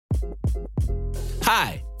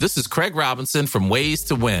Hi, this is Craig Robinson from Ways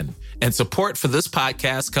to Win, and support for this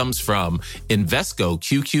podcast comes from Invesco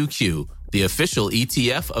QQQ, the official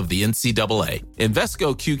ETF of the NCAA.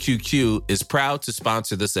 Invesco QQQ is proud to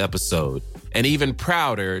sponsor this episode, and even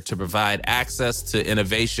prouder to provide access to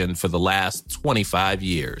innovation for the last 25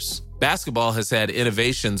 years. Basketball has had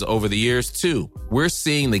innovations over the years, too. We're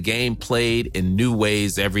seeing the game played in new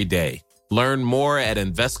ways every day. Learn more at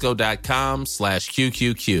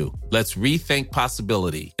Invesco.com/QQQ. Let's rethink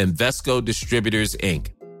possibility. Invesco Distributors,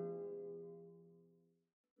 Inc.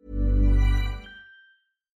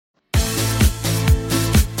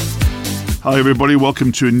 Hi everybody,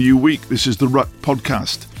 welcome to a new week. This is the Ruck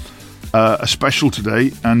Podcast. A special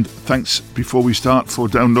today, and thanks before we start for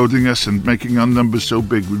downloading us and making our numbers so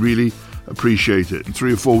big. We really appreciate it. And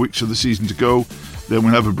 3 or 4 weeks of the season to go, then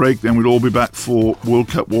we'll have a break, then we'll all be back for World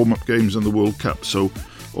Cup warm-up games and the World Cup. So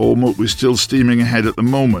we're still steaming ahead at the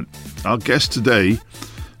moment. Our guest today,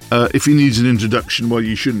 if he needs an introduction, well,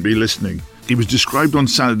 you shouldn't be listening. He was described on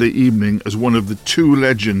Saturday evening as one of the 2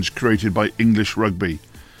 legends created by English rugby.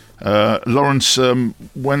 Lawrence,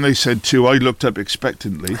 when they said 2, I looked up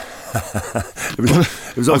expectantly. it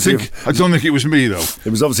was I don't think it was me, though. It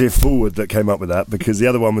was obviously a forward that came up with that, because the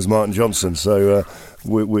other one was Martin Johnson. So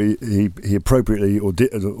he appropriately, or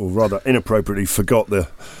rather inappropriately, forgot the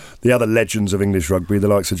other legends of English rugby, the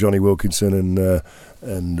likes of Johnny Wilkinson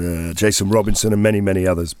and Jason Robinson and many, many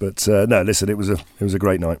others. But no, listen, it was a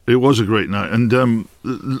great night. It was a great night. And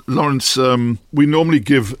Lawrence, we normally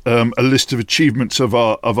give a list of achievements of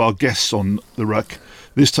our guests on the Ruck.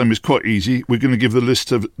 This time is quite easy. We're going to give the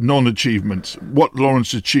list of non-achievements. What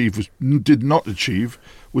Lawrence did not achieve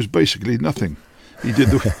was basically nothing. He did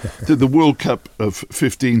the World Cup of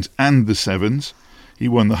 15s and the 7s. He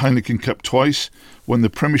won the Heineken Cup twice, won the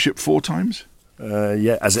Premiership 4 times. Five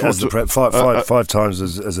times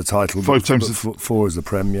as a title. 5 times, 4 as the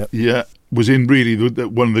Prem. Yeah. Yeah, was in really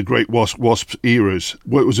one of the great Wasps eras.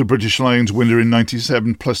 Well, it was a British Lions winner in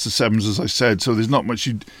 '97 plus the 7s, as I said. So there's not much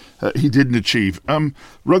he didn't achieve.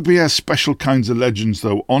 Rugby has special kinds of legends,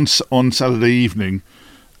 though. On Saturday evening,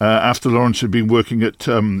 after Lawrence had been working at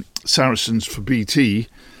Saracens for BT.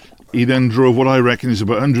 He then drove what I reckon is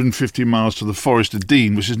about 150 miles to the Forest of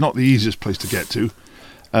Dean, which is not the easiest place to get to.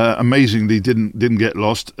 Amazingly, didn't get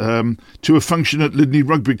lost, to a function at Lydney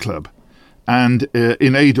Rugby Club, and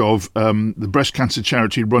in aid of the breast cancer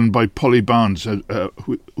charity run by Polly Barnes,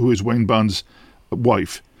 who is Wayne Barnes'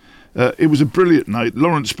 wife. It was a brilliant night.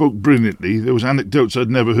 Lawrence spoke brilliantly. There was anecdotes I'd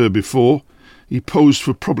never heard before. He posed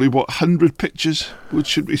for probably 100 pictures. What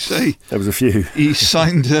should we say? There was a few. He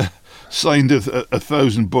signed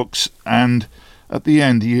 1,000 books, and at the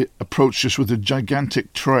end he approached us with a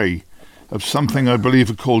gigantic tray of something I believe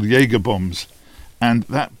are called Jaeger bombs, and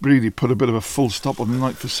that really put a bit of a full stop on the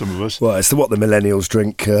night for some of us. Well, it's what the millennials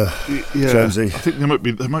drink, Jonesy. I think there might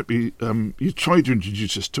be. You tried to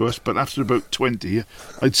introduce us to us, but after about 20,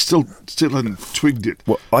 I'd still hadn't twigged it.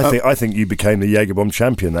 Well, I think you became the Jaeger bomb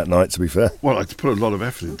champion that night, to be fair. Well, I put a lot of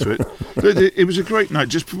effort into it. It was a great night.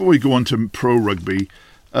 Just before we go on to pro rugby,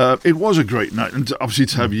 it was a great night, and obviously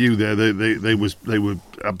to have you there, they were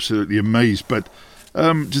absolutely amazed. But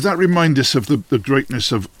does that remind us of the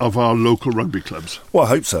greatness of our local rugby clubs? Well, I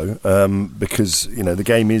hope so, because the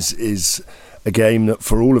game is a game that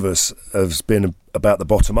for all of us has been about the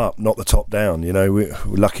bottom up, not the top down. We're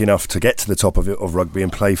lucky enough to get to the top of rugby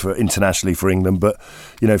and play internationally for England. But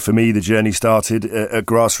for me, the journey started at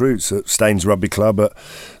grassroots at Staines Rugby Club at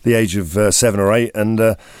the age of 7 or 8, and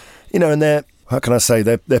and they're. How can I say,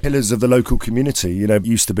 they're pillars of the local community. It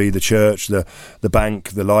used to be the church, the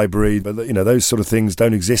bank, the library, but those sort of things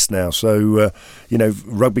don't exist now. So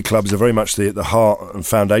rugby clubs are very much the heart and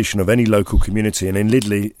foundation of any local community. And in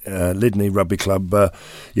Lydney Rugby Club,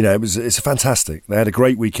 it's fantastic. They had a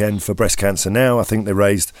great weekend for breast cancer. Now I think they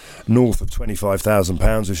raised north of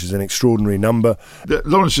 £25,000, which is an extraordinary number.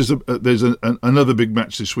 Lawrence, there's another big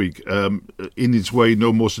match this week. In its way,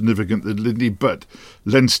 no more significant than Lydney, but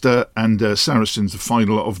Leinster and Saracens, the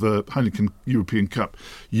final of the Heineken European Cup.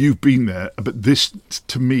 You've been there, but this,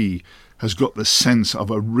 to me, has got the sense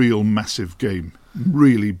of a real massive game.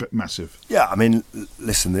 Really massive. Yeah, I mean,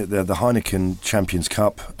 listen, the Heineken Champions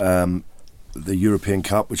Cup, the European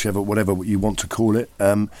Cup, whatever you want to call it,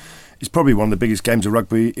 is probably one of the biggest games of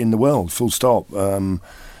rugby in the world, full stop. And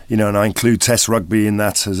I include Test rugby in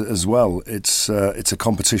that as well. It's a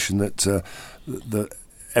competition that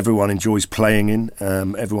everyone enjoys playing in,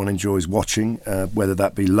 everyone enjoys watching, whether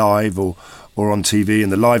that be live or on TV, and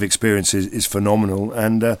the live experience is phenomenal.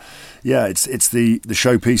 And it's the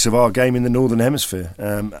showpiece of our game in the Northern Hemisphere.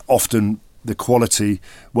 Often the quality,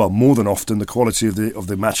 well, more than often the quality of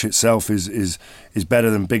the match itself is better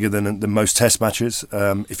than bigger than most Test matches.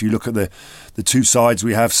 If you look at the two sides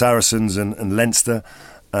we have, Saracens and Leinster,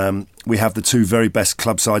 we have the two very best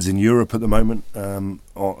club sides in Europe at the moment,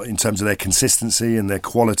 in terms of their consistency and their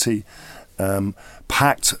quality.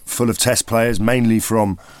 Packed full of Test players, mainly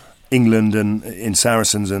from England and in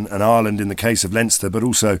Saracens and Ireland in the case of Leinster, but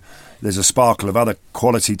also there's a sparkle of other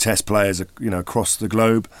quality Test players, across the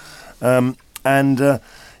globe.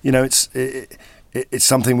 It's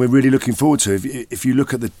something we're really looking forward to. If you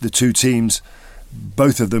look at the two teams,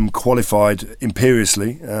 both of them qualified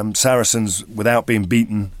imperiously. Saracens without being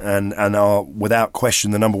beaten and are without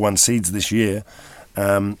question the number one seeds this year.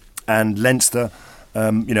 And Leinster,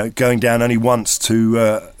 going down only once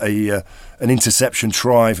to an interception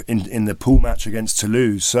try in the pool match against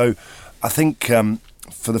Toulouse. So I think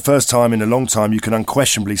for the first time in a long time, you can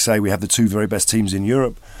unquestionably say we have the two very best teams in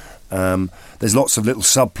Europe. There's lots of little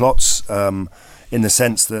subplots in the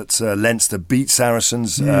sense that Leinster beat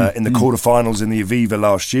Saracens in the quarterfinals in the Aviva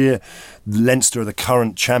last year. Leinster are the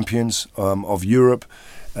current champions of Europe.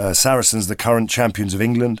 Saracens the current champions of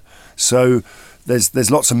England. So there's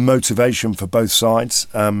lots of motivation for both sides.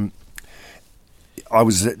 I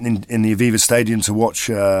was in the Aviva Stadium to watch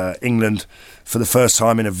England for the first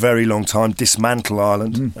time in a very long time dismantle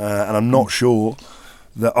Ireland, and I'm not sure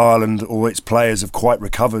that Ireland or its players have quite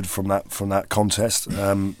recovered from that contest.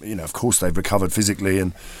 Of course they've recovered physically,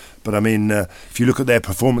 but I mean, if you look at their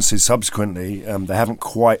performances subsequently, they haven't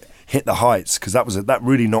quite hit the heights, because that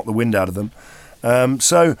really knocked the wind out of them.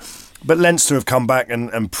 But Leinster have come back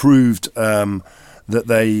and proved that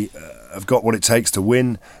they have got what it takes to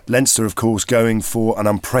win. Leinster, of course, going for an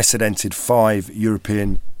unprecedented 5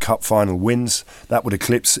 European Cup final wins. That would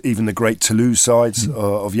eclipse even the great Toulouse sides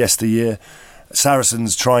of yesteryear.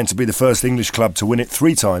 Saracens trying to be the first English club to win it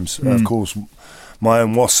 3 times. Of course, my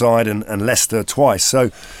own Wasps side and Leicester twice.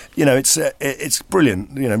 So, it's brilliant.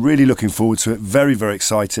 Really looking forward to it. Very, very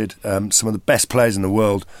excited. Some of the best players in the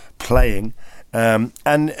world playing. And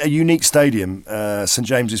a unique stadium, St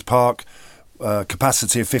James's Park,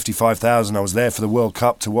 capacity of 55,000. I was there for the World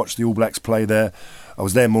Cup to watch the All Blacks play there. I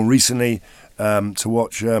was there more recently to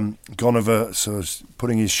watch Gonover sort of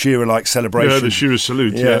putting his Shearer-like celebration. Yeah, the Shearer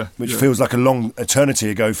salute, which feels like a long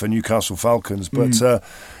eternity ago for Newcastle Falcons. But,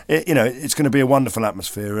 it's going to be a wonderful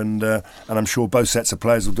atmosphere, and I'm sure both sets of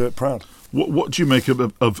players will do it proud. What do you make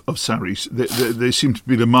of Sarries? They seem to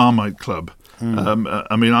be the Marmite club.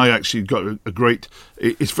 I actually got a great...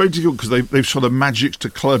 It's very difficult because they've sort of magicked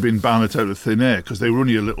a club in Barnet out of thin air, because they were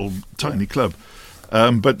only a little tiny club.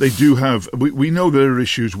 But they do have... We know there are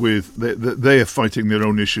issues with... They are fighting their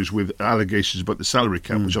own issues with allegations about the salary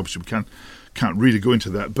cap, which obviously we can't really go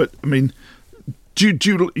into that. But, I mean, do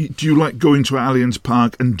you like going to Allianz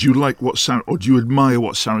Park, and do you like or do you admire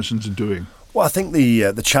what Saracens are doing? Well, I think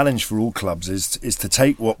the challenge for all clubs is to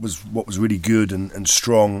take what was really good and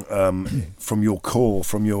strong from your core,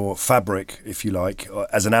 from your fabric, if you like,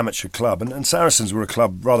 as an amateur club. And Saracens were a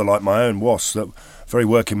club rather like my own Wasps, that very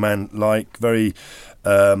working man-like, very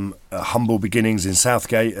humble beginnings in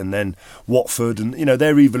Southgate and then Watford, and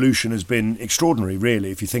their evolution has been extraordinary, really,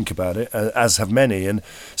 if you think about it, as have many. And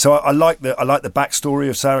so I like the backstory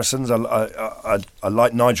of Saracens. I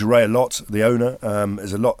like Nigel Ray a lot, the owner.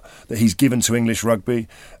 There's a lot that he's given to English rugby,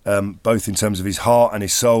 both in terms of his heart and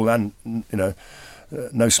his soul, and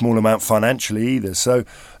no small amount financially either. So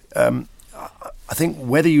I think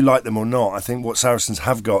whether you like them or not, I think what Saracens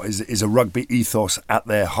have got is a rugby ethos at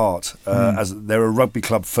their heart. As they're a rugby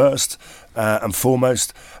club first and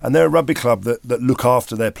foremost, and they're a rugby club that look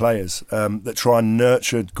after their players, that try and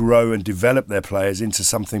nurture, grow and develop their players into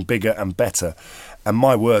something bigger and better. And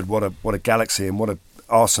my word, what a galaxy and what an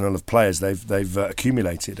arsenal of players they've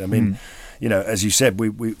accumulated. I mean, as you said,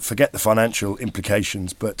 we forget the financial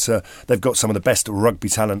implications, but they've got some of the best rugby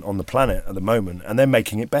talent on the planet at the moment, and they're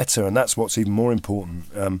making it better, and that's what's even more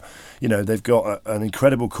important. They've got an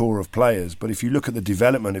incredible core of players, but if you look at the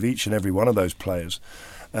development of each and every one of those players,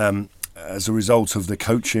 as a result of the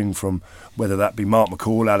coaching from whether that be Mark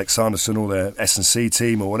McCall, Alex Sanderson, or their S&C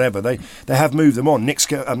team or whatever, they have moved them on.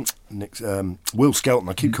 Will Skelton,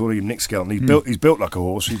 I keep calling him Nick Skelton. He's built like a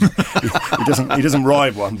horse. He doesn't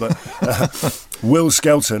ride one, but Will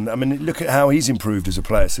Skelton. I mean, look at how he's improved as a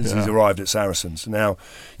player since he's arrived at Saracens. Now,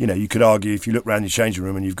 you could argue if you look around your changing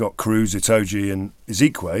room and you've got Cruz, Itoje, and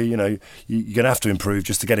Ezekwe, you're going to have to improve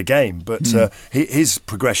just to get a game. But his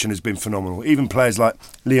progression has been phenomenal. Even players like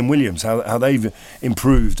Liam Williams, how they've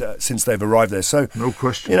improved since they've arrived there. So no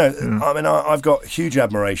question. I mean, I've got huge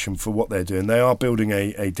admiration for what they're doing. They are building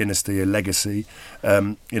a dynasty. dynasty, a legacy.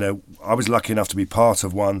 I was lucky enough to be part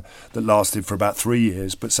of one that lasted for about 3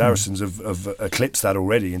 years, but Saracens have eclipsed that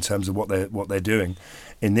already in terms of what they're doing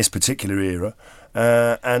in this particular era.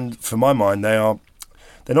 And for my mind, they're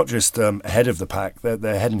not just ahead of the pack;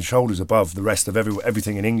 they're head and shoulders above the rest of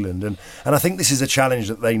everything in England. And I think this is a challenge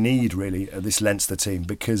that they need, really, this Leinster team,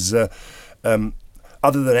 because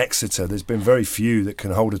other than Exeter, there's been very few that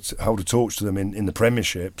can hold a torch to them in the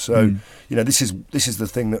Premiership. So this is the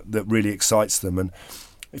thing that really excites them. And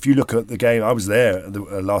if you look at the game, I was there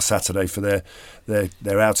last Saturday for their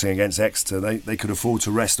outing against Exeter. They could afford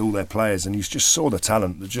to rest all their players, and you just saw the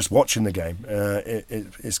talent. Just watching the game,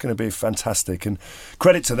 it's going to be fantastic. And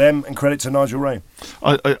credit to them, and credit to Nigel Ray.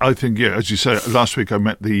 I think, as you say, last week I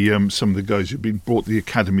met some of the guys who've brought the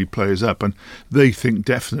academy players up, and they think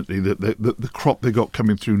definitely that the crop they got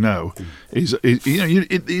coming through now is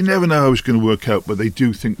you never know how it's going to work out, but they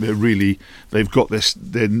do think they've got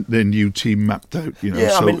their new team mapped out.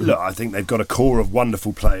 I think they've got a core of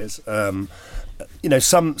wonderful players. Some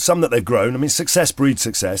that they've grown. I mean, success breeds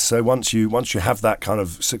success. So once you have that kind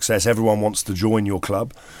of success, everyone wants to join your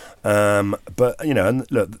club. But and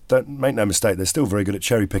look, don't make no mistake, they're still very good at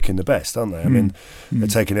cherry picking the best, aren't they? I mean, they're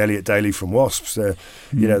taking Elliot Daly from Wasps. They're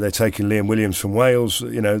taking Liam Williams from Wales.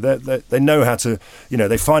 They know how to.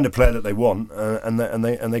 They find a player that they want,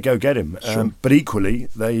 and they go get him. Sure. But equally,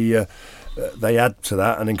 they add to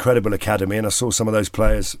that an incredible academy, and I saw some of those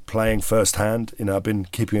players playing firsthand. I've been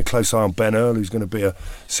keeping a close eye on Ben Earl, who's going to be a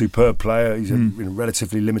superb player. He's a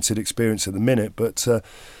relatively limited experience at the minute, but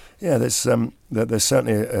there's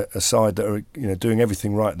certainly a side that are doing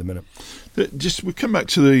everything right at the minute. We come back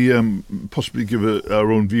to the possibly give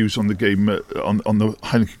our own views on the game on the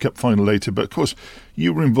Heineken Cup final later, but of course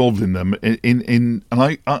you were involved in them. And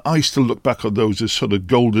I still look back on those as sort of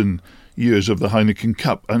golden years of the Heineken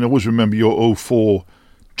Cup, and I always remember your 2004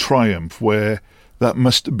 triumph, where that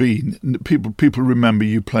must have been people remember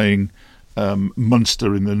you playing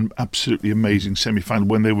Munster in an absolutely amazing semi-final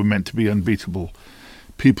when they were meant to be unbeatable.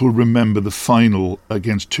 People remember the final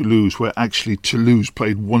against Toulouse, where actually Toulouse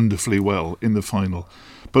played wonderfully well in the final.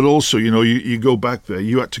 But also, you go back there,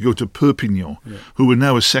 you had to go to Perpignan, who were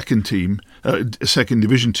now a second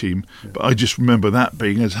division team. Yeah. But I just remember that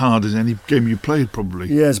being as hard as any game you played, probably.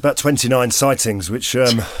 Yeah, it's about 29 sightings, which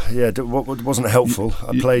wasn't helpful.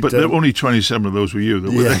 I played, but only 27 of those were you,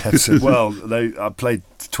 though, were they? I played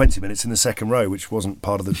 20 minutes in the second row, which wasn't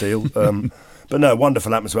part of the deal. But no,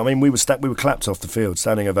 wonderful atmosphere. I mean, we were clapped off the field,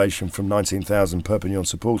 standing ovation from 19,000 Perpignan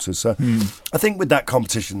supporters. So I think with that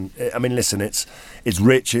competition, I mean, listen, it's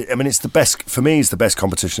rich. It's the best, for me, it's the best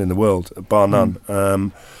competition in the world, bar none.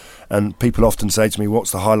 And people often say to me,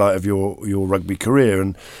 what's the highlight of your rugby career?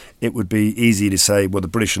 And it would be easy to say, well, the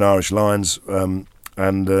British and Irish Lions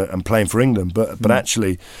and playing for England, but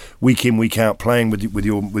actually, week in, week out, playing with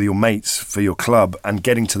your mates for your club and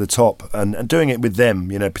getting to the top and doing it with them,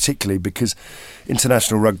 particularly because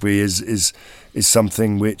international rugby is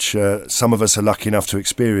something which some of us are lucky enough to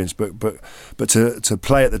experience, but to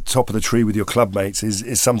play at the top of the tree with your club mates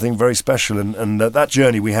is something very special, and that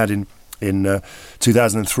journey we had in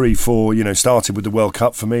 2003-04, started with the World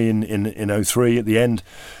Cup for me in 03 at the end,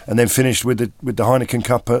 and then finished with the Heineken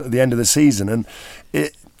Cup at the end of the season. And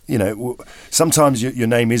it, sometimes your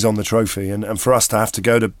name is on the trophy, and for us to have to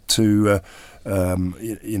go to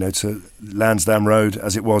Lansdowne Road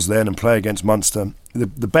as it was then and play against Munster,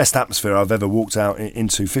 the best atmosphere I've ever walked out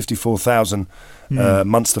into. 54,000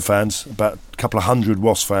 Munster fans, about a couple of hundred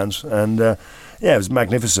Wasps fans, and it was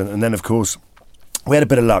magnificent. And then of course, we had a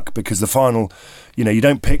bit of luck because the final, you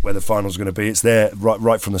don't pick where the final's going to be. It's there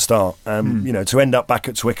right from the start. To end up back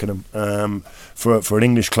at Twickenham for an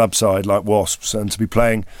English club side like Wasps, and to be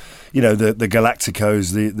playing, the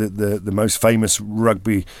Galacticos, the most famous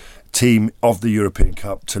rugby team of the European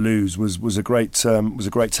Cup, Toulouse, was a great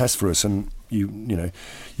test for us. And you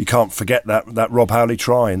can't forget that Rob Howley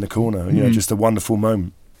try in the corner. Just a wonderful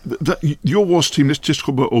moment. Your Wasps team. Let's just talk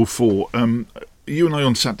about 2004. You and I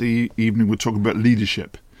on Saturday evening were talking about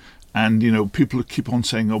leadership, and people keep on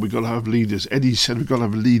saying, we've got to have leaders. Eddie said we've got to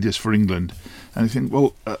have leaders for England, and I think,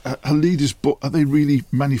 well, are leaders, are they really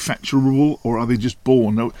manufacturable, or are they just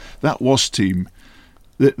born? No, that Wasps team,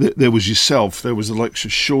 there was yourself, there was the likes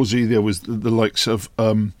of Shorzy, there was the likes of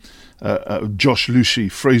Josh Lucy,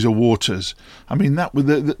 Fraser Waters. I mean,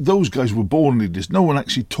 those guys were born leaders. No one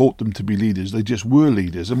actually taught them to be leaders. They just were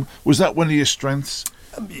leaders. And was that one of your strengths?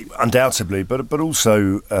 Undoubtedly, but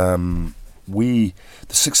also the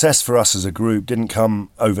success for us as a group didn't come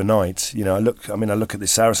overnight. I look at the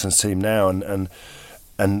Saracens team now, and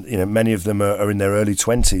many of them are in their early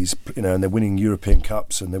 20s, and they're winning European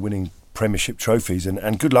Cups and they're winning Premiership trophies,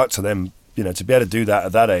 and good luck to them. You know, to be able to do that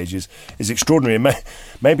at that age is extraordinary. And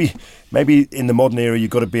maybe in the modern era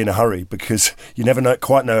you've got to be in a hurry, because you never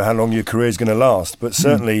quite know how long your career is going to last. But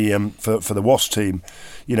certainly for the Wasps team,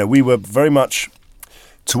 you know, we were very much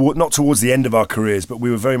not towards the end of our careers, but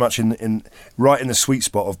we were very much right in the sweet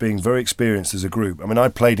spot of being very experienced as a group. I mean, I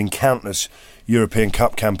played in countless European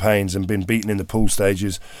Cup campaigns and been beaten in the pool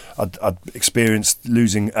stages. I'd experienced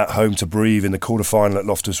losing at home to Brive in the quarter-final at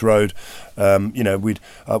Loftus Road. You know,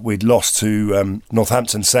 we'd lost to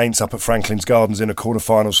Northampton Saints up at Franklin's Gardens in a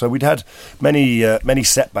quarter-final. So we'd had many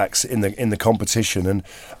setbacks in the competition, and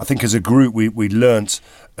I think as a group we learnt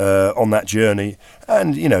on that journey.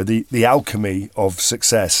 And you know, the alchemy of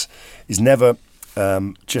success is never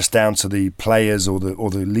just down to the players or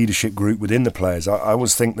the leadership group within the players. I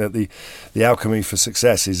always think that the alchemy for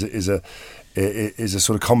success is a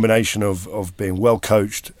sort of combination of being well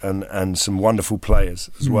coached and some wonderful players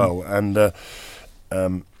as well. And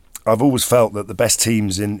I've always felt that the best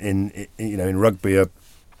teams in rugby are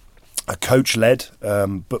coach-led,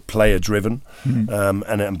 but player-driven,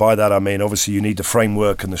 and by that I mean obviously you need the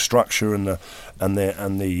framework and the structure and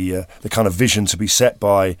the kind of vision to be set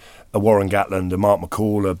by a Warren Gatland, a Mark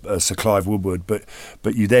McCall, a Sir Clive Woodward,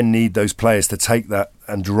 but you then need those players to take that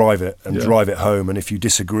and drive it home. And if you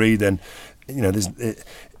disagree, then you know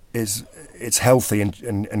it's healthy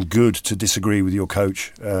and good to disagree with your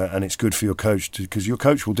coach, and it's good for your coach because your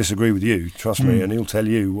coach will disagree with you, trust me, and he'll tell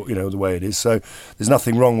you, you know, the way it is. So there's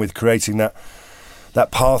nothing wrong with creating that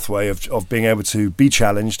pathway of being able to be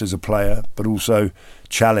challenged as a player, but also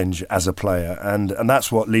challenge as a player, and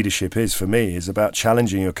that's what leadership is for me. Is about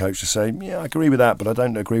challenging your coach to say, yeah, I agree with that, but I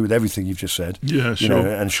don't agree with everything you've just said. Yeah, sure. You know,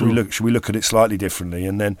 and should we look at it slightly differently,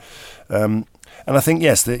 and then. And I think,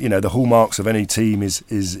 yes, the hallmarks of any team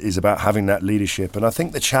is about having that leadership. And I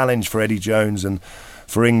think the challenge for Eddie Jones and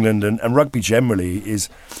for England and rugby generally is,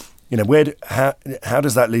 you know, how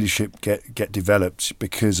does that leadership get developed?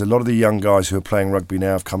 Because a lot of the young guys who are playing rugby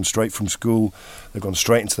now have come straight from school, they've gone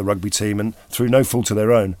straight into the rugby team, and through no fault of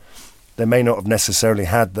their own, they may not have necessarily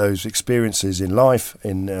had those experiences in life,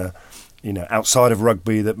 outside of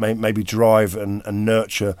rugby that maybe drive and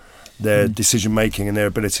nurture their decision making and their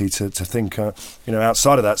ability to think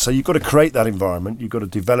outside of that. So you've got to create that environment. You've got to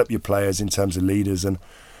develop your players in terms of leaders and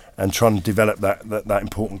try and develop that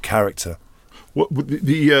important character. What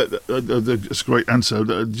that's a great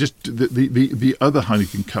answer. Just the other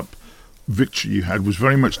Heineken Cup victory you had was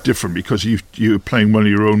very much different because you were playing one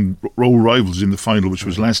of your own old rivals in the final, which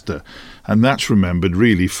was Leicester, and that's remembered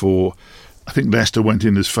really for. I think Leicester went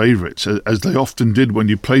in as favourites, as they often did when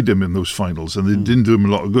you played them in those finals, and they didn't do them a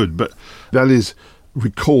lot of good. But that is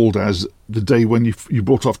recalled as the day when you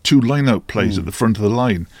brought off two line-out plays at the front of the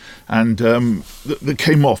line, and that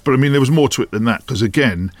came off. But I mean, there was more to it than that, because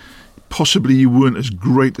again, possibly you weren't as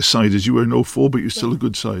great a side as you were in 2004, but you're still a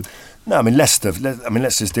good side. No, I mean Leicester.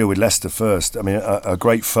 Let's just deal with Leicester first. I mean, a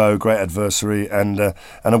great foe, great adversary, and a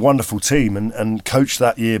wonderful team, and coached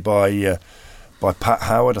that year by Pat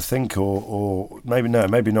Howard, I think, or maybe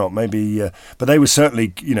not. But they were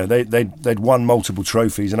certainly, you know, they'd won multiple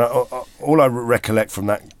trophies, and all I recollect from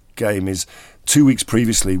that game is 2 weeks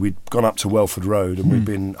previously we'd gone up to Welford Road and we'd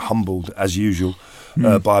been humbled as usual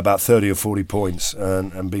by about 30 or 40 points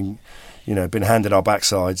and been handed our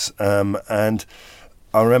backsides. And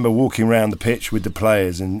I remember walking around the pitch with the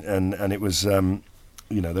players, and it was.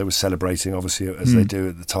 They were celebrating, obviously, as they do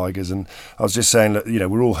at the Tigers, and I was just saying that, you know,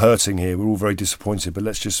 we're all hurting here, we're all very disappointed, but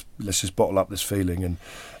let's just bottle up this feeling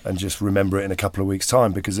and just remember it in a couple of weeks'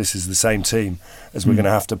 time, because this is the same team as we're going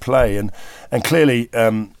to have to play, and clearly,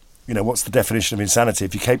 what's the definition of insanity?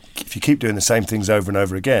 If you keep doing the same things over and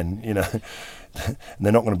over again, you know.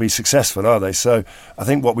 They're not going to be successful, are they? So I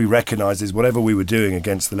think what we recognised is whatever we were doing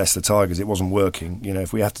against the Leicester Tigers, it wasn't working. You know,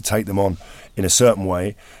 if we have to take them on in a certain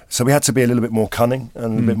way, so we had to be a little bit more cunning and a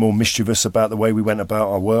little bit more mischievous about the way we went about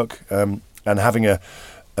our work. And having a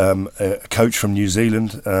coach from New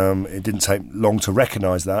Zealand, it didn't take long to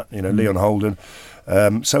recognise that. You know, Leon Holden.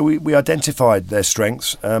 So we identified their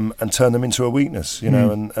strengths and turned them into a weakness. You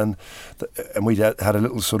know, and we had a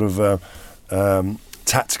little sort of.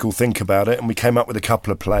 Tactical think about it, and we came up with a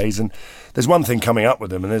couple of plays, and there's one thing coming up with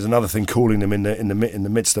them and there's another thing calling them in the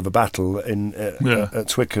midst of a battle at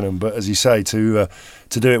Twickenham. But as you say, to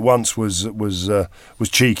do it once was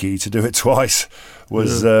cheeky. To do it twice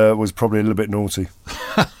was probably a little bit naughty.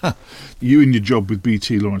 You in your job with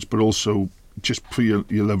BT, Lawrence, but also just for your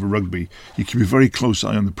love of rugby, you keep a very close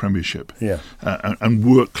eye on the Premiership, and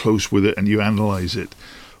work close with it, and you analyse it.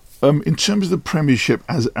 In terms of the Premiership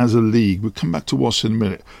as a league, we'll come back to Wasps in a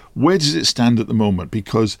minute. Where does it stand at the moment?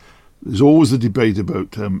 Because there's always the debate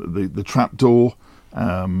about the trapdoor.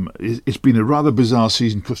 It's been a rather bizarre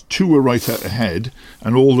season because two were right out ahead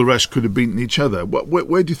and all the rest could have beaten each other.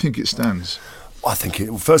 Where do you think it stands? I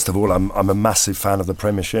think, first of all, I'm a massive fan of the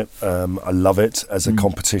Premiership. I love it as a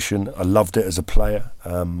competition. I loved it as a player,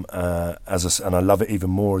 and I love it even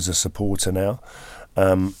more as a supporter now.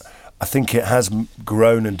 I think it has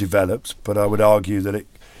grown and developed, but I would argue that it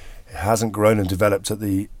hasn't grown and developed at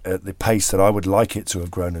the pace that I would like it to have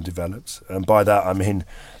grown and developed. And by that I mean,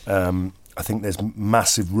 I think there's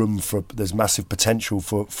massive potential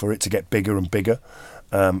for it to get bigger and bigger,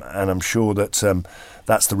 and I'm sure that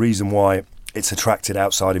that's the reason why it's attracted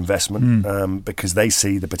outside investment, because they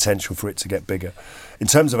see the potential for it to get bigger. In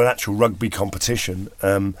terms of an actual rugby competition,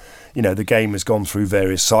 the game has gone through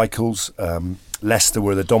various cycles. Leicester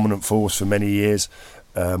were the dominant force for many years,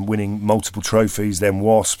 winning multiple trophies, then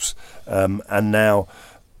Wasps, and now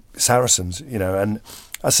Saracens. And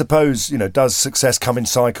I suppose, does success come in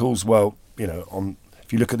cycles? Well,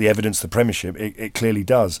 if you look at the evidence of the Premiership, it clearly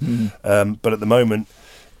does. But at the moment,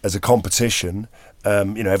 as a competition,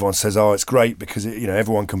 everyone says, "Oh, it's great because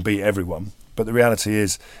everyone can beat everyone." But the reality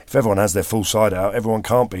is, if everyone has their full side out, everyone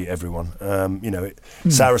can't beat everyone.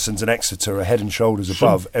 Saracens and Exeter are head and shoulders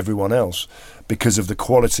above everyone else because of the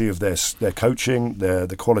quality of their coaching,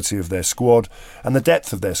 the quality of their squad, and the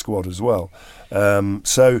depth of their squad as well.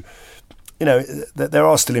 So, there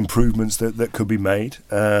are still improvements that could be made.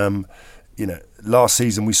 Last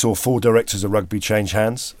season we saw 4 directors of rugby change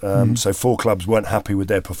hands. So 4 clubs weren't happy with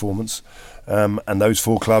their performance, and those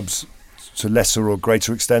 4 clubs, to lesser or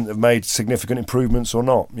greater extent, have made significant improvements or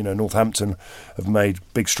not. Northampton have made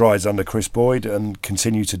big strides under Chris Boyd and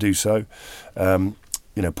continue to do so.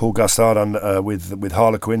 Paul Gustard with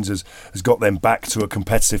Harlequins has got them back to a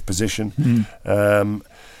competitive position. So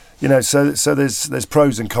there's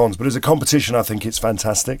pros and cons, but as a competition, I think it's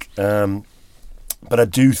fantastic. But I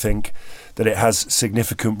do think that it has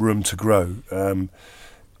significant room to grow.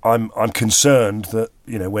 I'm concerned that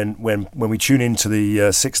when we tune into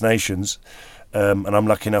the Six Nations, and I'm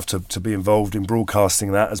lucky enough to be involved in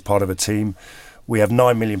broadcasting that as part of a team, we have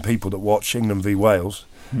 9 million people that watch England v Wales,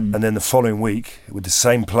 and then the following week with the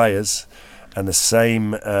same players and the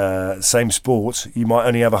same sport, you might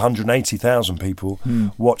only have 180,000 people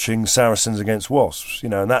watching Saracens against Wasps.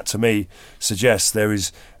 And that to me suggests there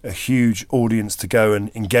is a huge audience to go and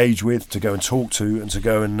engage with, to go and talk to, and to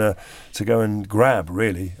go and grab.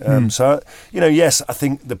 Really. So yes, I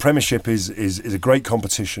think the Premiership is a great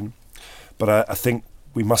competition, but I think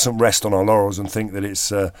we mustn't rest on our laurels and think that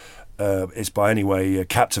it's by any way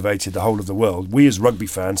captivated the whole of the world. We as rugby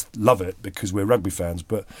fans love it because we're rugby fans,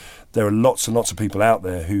 but there are lots and lots of people out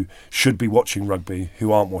there who should be watching rugby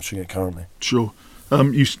who aren't watching it currently. Sure.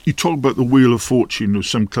 You talk about the wheel of fortune,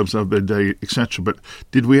 some clubs have their day, etc. But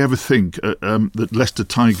did we ever think that Leicester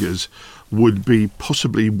Tigers would be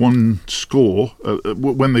possibly one score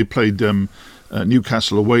when they played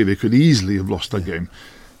Newcastle away? They could easily have lost that game.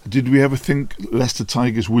 Did we ever think Leicester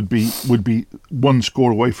Tigers would be one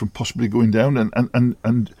score away from possibly going down?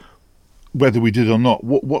 And whether we did or not,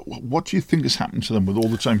 what do you think has happened to them with all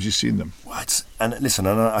the times you've seen them? And listen,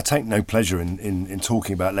 I take no pleasure in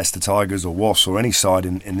talking about Leicester Tigers or Wasps or any side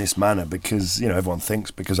in this manner, because everyone thinks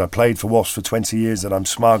because I played for Wasps for 20 years that I'm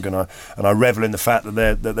smug and I revel in the fact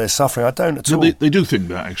that they're suffering. I don't at all. They do think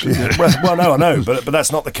that, actually. Yeah. well, no, I know, but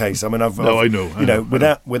that's not the case. I mean, I know.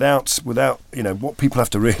 Without what people have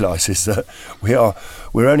to realise is that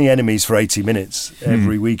we're only enemies for 80 minutes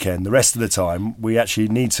every weekend. The rest of the time, we actually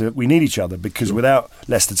need each other, because without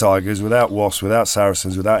Leicester Tigers, without Wasps, without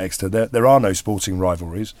Saracens, without Exeter, there are no sporting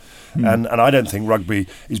rivalries, and I don't think rugby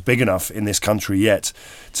is big enough in this country yet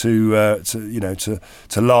to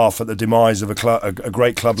laugh at the demise of a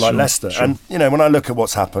great club like Leicester. Sure. And when I look at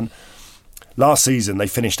what's happened last season, they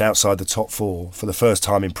finished outside the top 4 for the first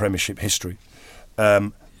time in Premiership history,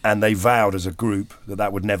 and they vowed as a group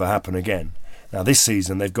that would never happen again. Now this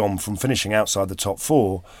season they've gone from finishing outside the top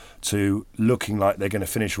 4 to looking like they're going to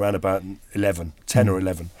finish around about 10 or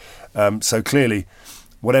 11. So clearly,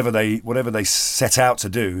 whatever they set out to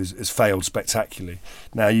do has failed spectacularly.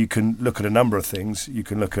 Now you can look at a number of things. You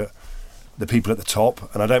can look at the people at the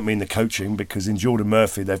top, and I don't mean the coaching, because in Jordan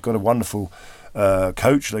Murphy they've got a wonderful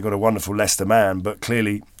coach, they've got a wonderful Leicester man, but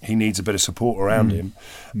clearly he needs a bit of support around him.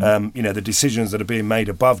 The decisions that are being made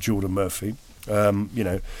above Jordan Murphy,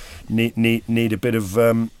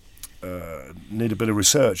 need a bit of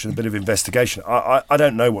research and a bit of investigation. I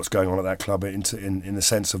don't know what's going on at that club in the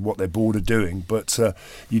sense of what their board are doing, but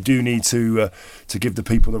you do need to give the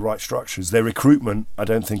people the right structures. Their recruitment, I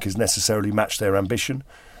don't think, has necessarily matched their ambition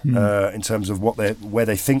in terms of where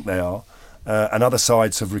they think they are. and other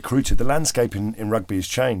sides have recruited. The landscape in rugby has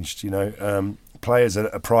changed. Players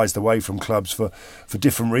are prized away from clubs for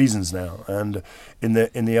different reasons now. And in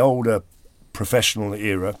the older professional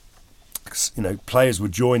era, players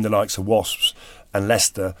would join the likes of Wasps and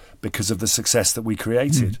Leicester because of the success that we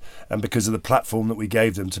created and because of the platform that we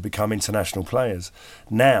gave them to become international players.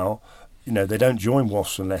 Now, they don't join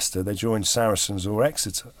Wasps and Leicester; they join Saracens or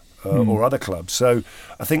Exeter or other clubs. So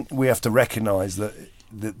I think we have to recognise that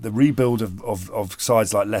the rebuild of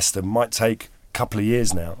sides like Leicester might take couple of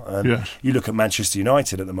years now, and you look at Manchester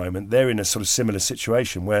United at the moment, they're in a sort of similar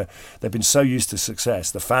situation where they've been so used to success,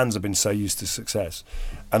 the fans have been so used to success,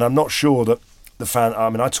 and I'm not sure that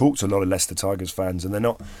I talk to a lot of Leicester Tigers fans, and they're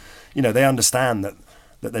not, they understand that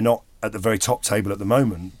they're not at the very top table at the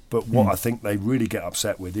moment, but what I think they really get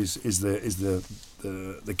upset with is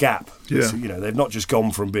the gap. They've not just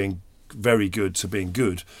gone from being very good to being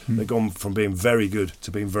good, they've gone from being very good to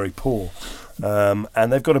being very poor.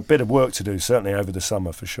 And they've got a bit of work to do, certainly over the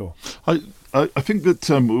summer, for sure. I think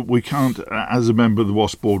that we can't, as a member of the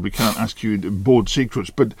Wasp board, we can't ask you board secrets,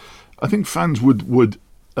 but I think fans would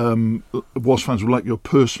Wasp fans would like your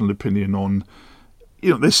personal opinion on,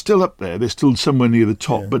 they're still up there, they're still somewhere near the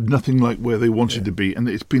top, but nothing like where they wanted to be, and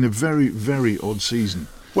it's been a very, very odd season.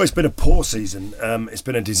 Well, it's been a poor season. It's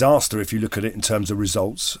been a disaster if you look at it in terms of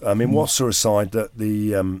results. I mean, Wasps are a side that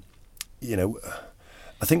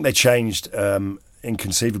I think they changed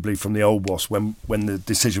inconceivably from the old Wasps when the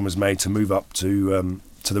decision was made to move up to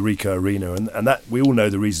the Ricoh Arena, and that we all know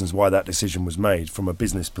the reasons why that decision was made from a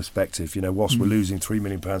business perspective. Wasps were losing £3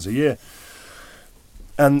 million a year,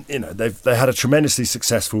 and they had a tremendously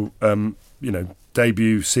successful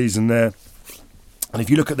debut season there. And if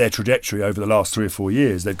you look at their trajectory over the last 3 or 4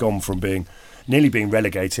 years, they've gone from nearly being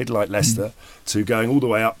relegated, like Leicester, to going all the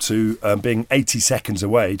way up to being 80 seconds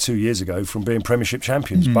away 2 years ago from being Premiership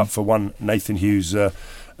champions, but for one Nathan Hughes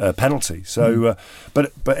penalty. So,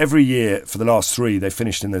 but every year for the last 3, they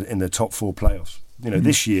finished in the top 4 playoffs.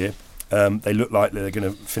 This year they look like they're going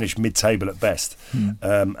to finish mid-table at best,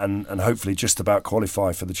 and hopefully just about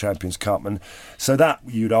qualify for the Champions Cup. And so that,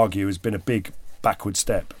 you'd argue, has been a big backward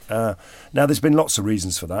step. Now, there's been lots of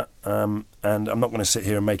reasons for that, and I'm not going to sit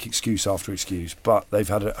here and make excuse after excuse, but they've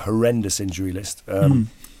had a horrendous injury list,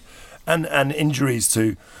 and injuries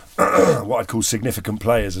to what I'd call significant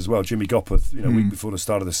players as well. Jimmy Gopperth, week before the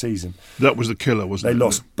start of the season, that was the killer, wasn't it? They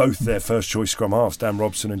lost both their first choice scrum halves, Dan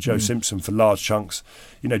Robson and Joe Simpson, for large chunks.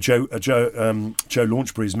 Joe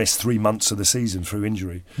Launchbury's missed 3 months of the season through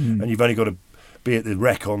injury, and you've only got to be at the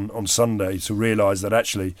Rec on Sunday to realise that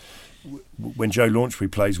actually, when Joe Launchbury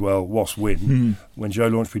plays well, Wasps win. When Joe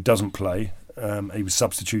Launchbury doesn't play, he was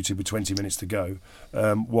substituted with 20 minutes to go,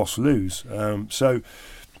 Wasps lose. So,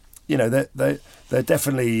 they're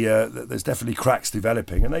definitely there's definitely cracks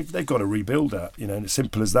developing, and they've got to rebuild that. And it's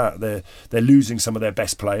simple as that. They're losing some of their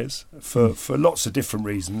best players for lots of different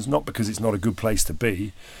reasons, not because it's not a good place to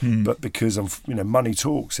be, but because money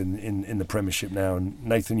talks in the Premiership now, and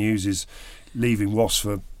Nathan Hughes is leaving Wasps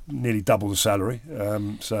for nearly double the salary,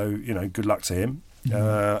 so good luck to him.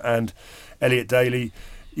 And Elliot Daly,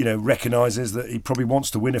 recognises that he probably wants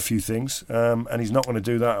to win a few things, and he's not going to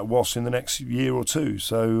do that at Wasps in the next year or two.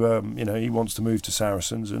 So he wants to move to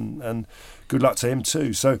Saracens, and good luck to him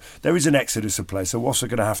too. So there is an exodus of play. So Wasps are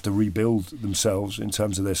going to have to rebuild themselves in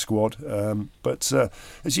terms of their squad. But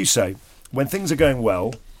as you say, when things are going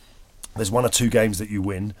well, there's 1 or 2 games that you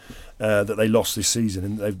win that they lost this season,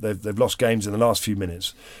 and they've lost games in the last few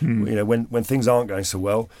minutes. When things aren't going so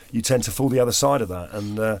well, you tend to fall the other side of that.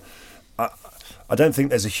 And I don't think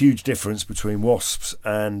there's a huge difference between Wasps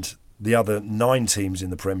and the other 9 teams in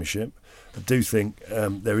the Premiership. I do think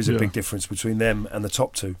there is a big difference between them and the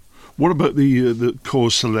top 2. What about the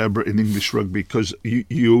cause célèbre in English rugby? Because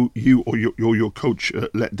you or your coach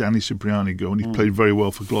let Danny Cipriani go, and he played very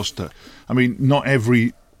well for Gloucester. I mean, not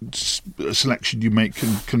every selection you make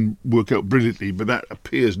can work out brilliantly, but that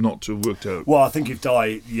appears not to have worked out. Well, I think if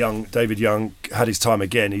David Young had his time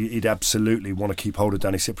again, he'd absolutely want to keep hold of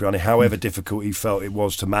Danny Cipriani, however difficult he felt it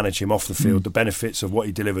was to manage him off the field. The benefits of what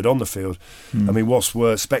he delivered on the field, I mean, Wasps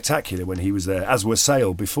were spectacular when he was there, as were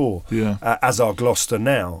Sale before, as are Gloucester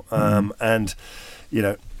now. And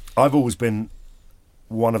I've always been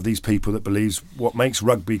one of these people that believes what makes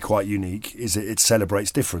rugby quite unique is it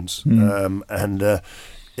celebrates difference, and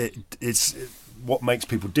it's what makes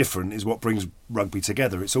people different is what brings rugby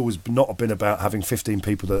together. It's always not been about having 15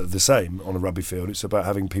 people that are the same on a rugby field. It's about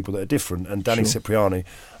having people that are different, and Danny Cipriani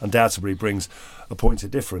undoubtedly brings a point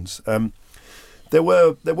of difference. There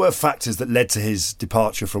were factors that led to his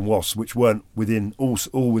departure from Wasps which weren't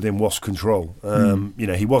all within Wasps' control.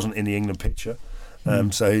 He wasn't in the England picture.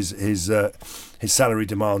 So his salary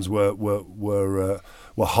demands were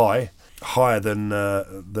higher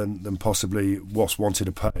than possibly Wasps wanted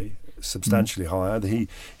to pay, substantially higher. He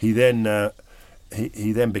then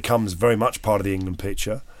becomes very much part of the England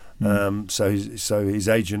picture. So his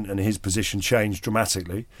agent and his position changed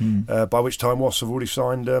dramatically. By which time Wasps have already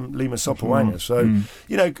signed Lima Sopawanga. So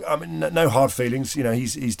I mean, no hard feelings.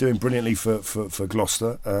 He's doing brilliantly for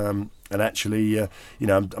Gloucester. And actually,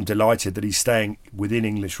 I'm delighted that he's staying within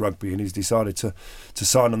English rugby and he's decided to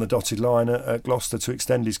sign on the dotted line at Gloucester to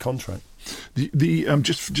extend his contract.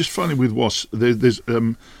 Just finally with Wasps, there's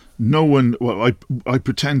no one. Well, I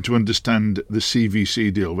pretend to understand the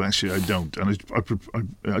CVC deal, but actually I don't, and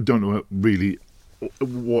I don't know really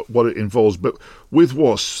what it involves. But with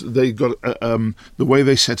Wasps, they got the way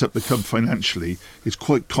they set up the club financially is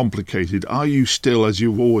quite complicated. Are you still, as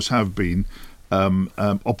you always have been,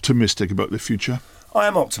 optimistic about the future? I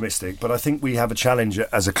am optimistic, but I think we have a challenge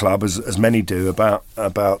as a club, as many do, about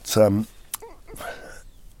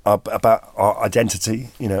our identity.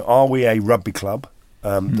 Are we a rugby club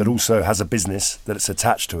that also has a business that it's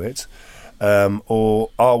attached to it,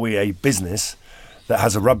 or are we a business that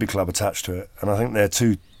has a rugby club attached to it? And I think they're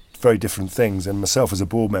two very different things. And myself as a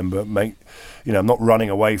board member, I'm not running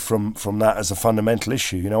away from that as a fundamental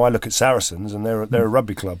issue. I look at Saracens and they're a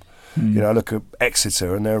rugby club. I look at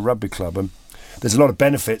Exeter and they're a rugby club, and there's a lot of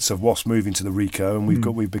benefits of Wasps moving to the RICO, and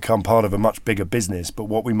we've become part of a much bigger business. But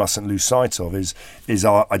what we mustn't lose sight of is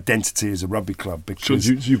our identity as a rugby club. Because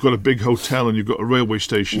so you've got a big hotel and you've got a railway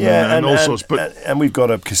station, and all sorts. And we've got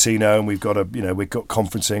a casino, and we've got we've got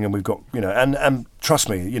conferencing, and we've got and trust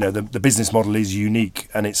me, the business model is unique,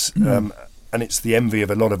 and it's. And it's the envy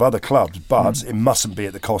of a lot of other clubs, but it mustn't be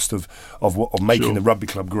at the cost of making the rugby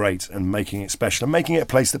club great and making it special and making it a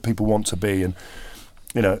place that people want to be. And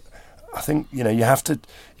I think you have to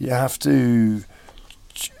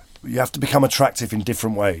become attractive in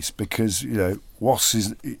different ways, because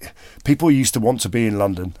Wasps people used to want to be in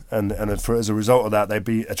London, and as a result of that they'd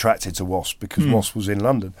be attracted to Wasps because Wasps was in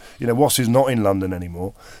London. Wasps is not in London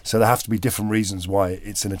anymore, so there have to be different reasons why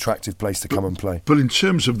it's an attractive place to come and play. But in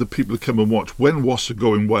terms of the people who come and watch, when Wasps are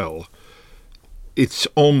going well, it's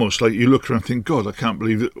almost like you look around and think, God, I can't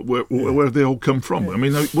believe it. Where have they all come from? I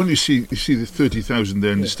mean, when you see the 30,000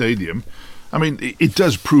 there in the stadium, I mean, it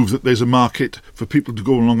does prove that there's a market for people to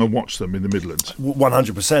go along and watch them in the Midlands.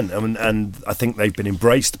 100%, and I think they've been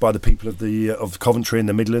embraced by the people of Coventry and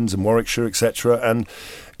the Midlands and Warwickshire, etc. And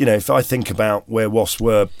if I think about where Wasps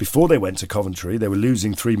were before they went to Coventry, they were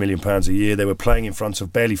losing £3 million a year. They were playing in front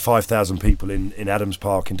of barely 5,000 people in Adams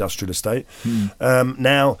Park Industrial Estate.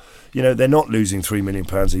 Now, they're not losing £3 million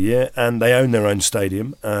a year, and they own their own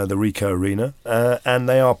stadium, the Rico Arena, and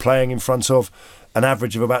they are playing in front of an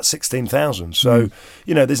average of about 16,000. So,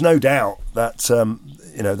 there's no doubt that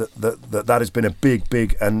that has been a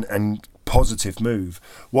big and positive move.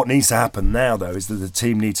 What needs to happen now, though, is that the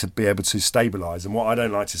team needs to be able to stabilise. And what I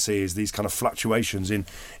don't like to see is these kind of fluctuations in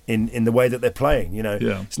the way that they're playing.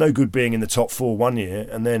 It's no good being in the top four one year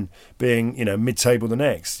and then being mid-table the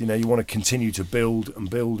next. You want to continue to build and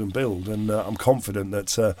build and build. And I'm confident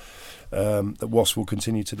that Wasps will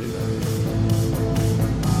continue to do that.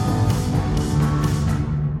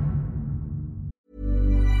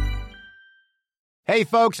 Hey,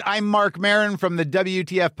 folks, I'm Mark Maron from the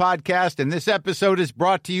WTF Podcast, and this episode is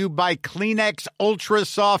brought to you by Kleenex Ultra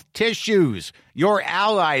Soft Tissues, your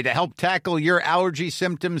ally to help tackle your allergy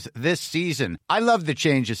symptoms this season. I love the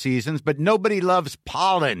change of seasons, but nobody loves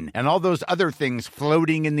pollen and all those other things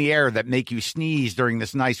floating in the air that make you sneeze during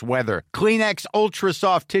this nice weather. Kleenex Ultra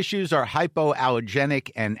Soft Tissues are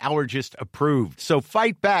hypoallergenic and allergist approved, so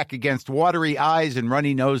fight back against watery eyes and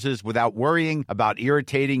runny noses without worrying about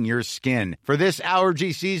irritating your skin. For this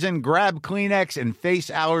allergy season, grab Kleenex and face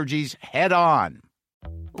allergies head on.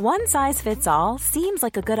 One size fits all seems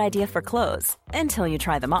like a good idea for clothes until you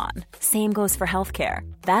try them on. Same goes for healthcare.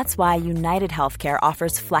 That's why United Healthcare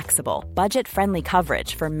offers flexible, budget-friendly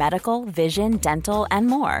coverage for medical, vision, dental, and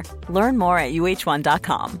more. Learn more at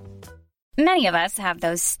uh1.com. Many of us have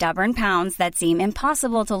those stubborn pounds that seem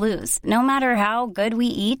impossible to lose, no matter how good we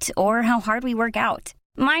eat or how hard we work out.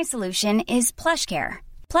 My solution is PlushCare.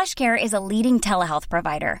 PlushCare is a leading telehealth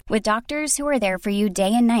provider with doctors who are there for you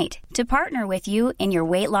day and night to partner with you in your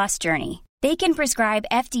weight loss journey. They can prescribe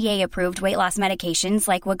FDA-approved weight loss medications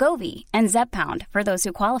like Wegovy and Zepbound for those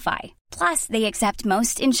who qualify. Plus, they accept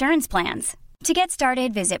most insurance plans. To get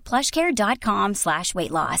started, visit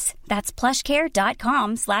plushcare.com/weightloss. That's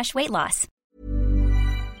plushcare.com/weightloss.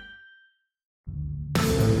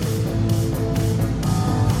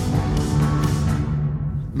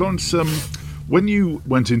 Lawrence, When you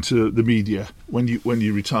went into the media, when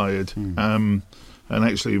you retired, and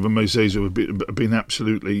actually, Ivan Meisezo have been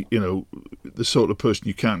absolutely, the sort of person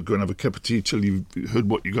you can't go and have a cup of tea till you've heard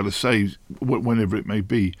what you got to say, whenever it may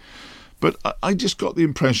be. But I just got the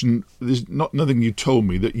impression, there's nothing you told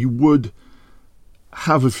me, that you would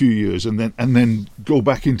have a few years and then go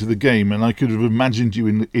back into the game, and I could have imagined you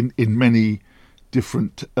in many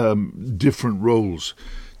different roles.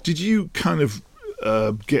 Did you kind of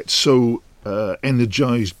get so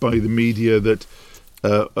energised by the media that,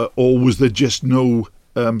 or was there just no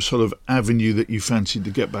sort of avenue that you fancied to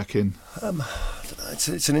get back in?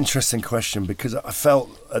 It's an interesting question, because I felt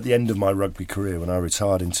at the end of my rugby career, when I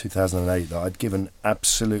retired in 2008, that I'd given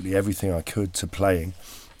absolutely everything I could to playing,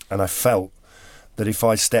 and I felt that if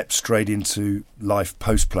I stepped straight into life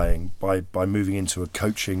post-playing by moving into a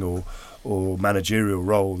coaching or managerial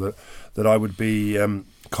role, that I would be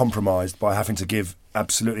compromised by having to give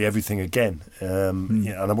absolutely everything again. And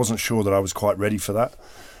I wasn't sure that I was quite ready for that,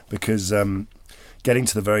 because getting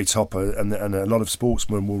to the very top, and a lot of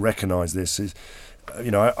sportsmen will recognise this, is,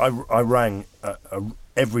 I rang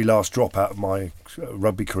every last drop out of my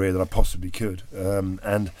rugby career that I possibly could,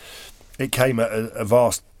 and it came at a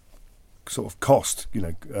vast sort of cost,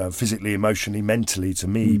 physically, emotionally, mentally, to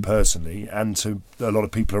me personally, and to a lot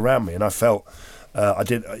of people around me. And I felt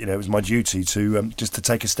it was my duty to just to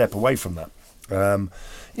take a step away from that. And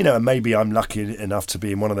maybe I'm lucky enough to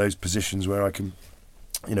be in one of those positions where I can,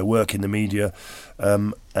 work in the media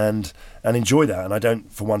and enjoy that. And I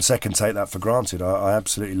don't for one second take that for granted. I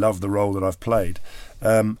absolutely love the role that I've played.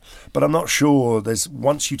 But I'm not sure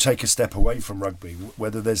once you take a step away from rugby,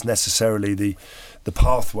 whether there's necessarily the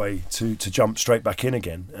pathway to jump straight back in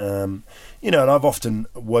again. And I've often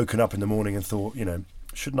woken up in the morning and thought,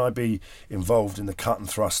 shouldn't I be involved in the cut and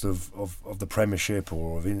thrust of the Premiership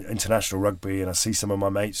or of international rugby? And I see some of my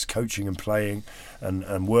mates coaching and playing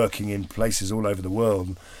and working in places all over the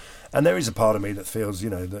world. And there is a part of me that feels,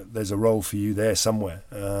 that there's a role for you there somewhere.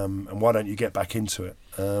 And why don't you get back into it?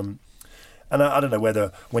 And I don't know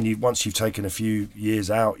whether once you've taken a few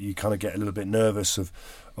years out, you kind of get a little bit nervous of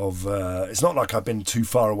it's not like I've been too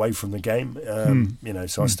far away from the game,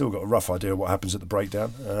 so I still got a rough idea of what happens at the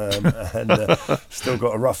breakdown, and still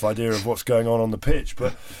got a rough idea of what's going on the pitch.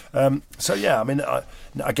 But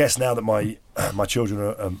I guess now that my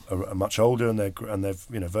children are much older and they've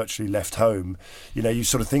virtually left home, you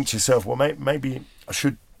sort of think to yourself, well, maybe I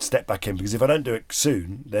should step back in, because if I don't do it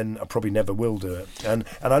soon, then I probably never will do it. And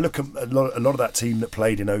I look at a lot of that team that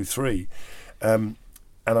played in 2003,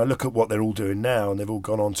 and I look at what they're all doing now, and they've all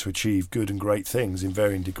gone on to achieve good and great things in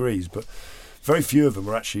varying degrees, but very few of them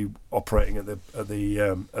are actually operating at the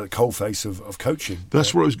coalface of coaching.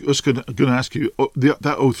 That's what I was going to ask you. That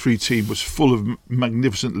 2003 team was full of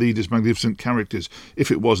magnificent leaders, magnificent characters.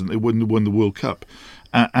 If it wasn't, they wouldn't have won the World Cup.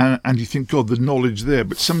 And you think, God, the knowledge there.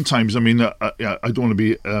 But sometimes, I don't want to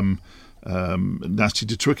be nasty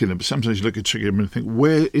to Twickenham, but sometimes you look at Twickenham and think,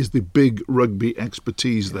 where is the big rugby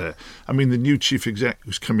expertise there? The new chief exec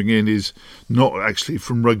who's coming in is not actually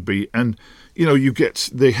from rugby, and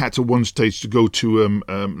they had to one stage to go to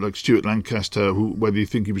like Stuart Lancaster, who, whether you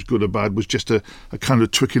think he was good or bad, was just a kind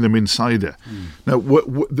of Twickenham insider. Now,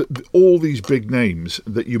 all these big names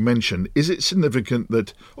that you mentioned, is it significant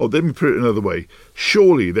that, let me put it another way,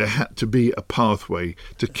 surely there had to be a pathway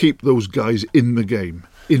to keep those guys in the game,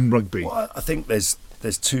 in rugby? Well, I think there's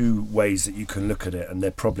two ways that you can look at it, and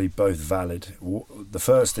they're probably both valid. The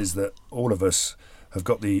first is that all of us have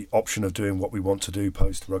got the option of doing what we want to do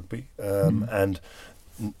post-rugby, and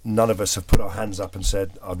none of us have put our hands up and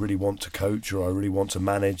said, I really want to coach or I really want to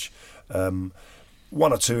manage.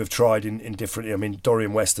 One or two have tried in different.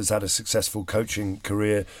 Dorian West has had a successful coaching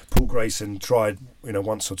career. Paul Grayson tried,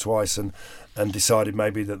 once or twice and decided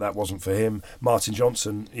maybe that wasn't for him. Martin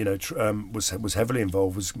Johnson, was heavily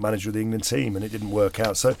involved, was manager of the England team, and it didn't work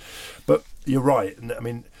out. So, but you're right.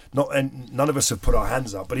 None of us have put our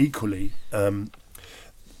hands up, but equally,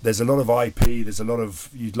 there's a lot of IP. There's a lot of,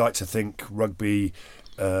 you'd like to think, rugby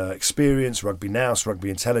experience, rugby nous, rugby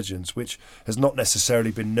intelligence, which has not necessarily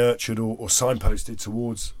been nurtured or signposted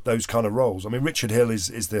towards those kind of roles. Richard Hill is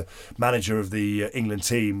the manager of the England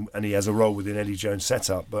team, and he has a role within Eddie Jones'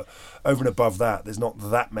 setup, but over and above that, there's not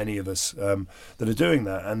that many of us that are doing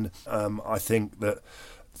that. And I think that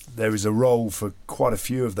there is a role for quite a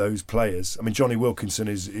few of those players. Johnny Wilkinson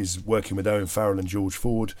is working with Owen Farrell and George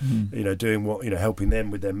Ford, doing what, helping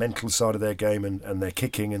them with their mental side of their game and their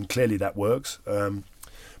kicking, and clearly that works.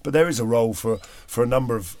 But there is a role for a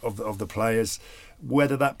number of the players.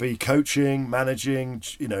 whether that be coaching, managing,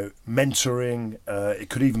 mentoring, it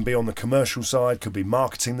could even be on the commercial side, could be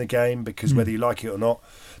marketing the game, because whether you like it or not,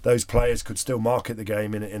 those players could still market the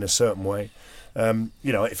game in a certain way.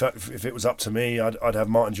 If it was up to me, I'd have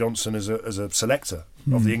Martin Johnson as a selector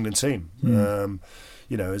of the England team.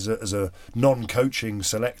 As a non-coaching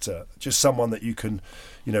selector, just someone that you can,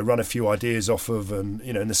 run a few ideas off of, and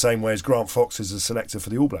in the same way as Grant Fox is a selector for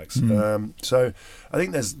the All Blacks. So I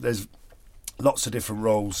think there's lots of different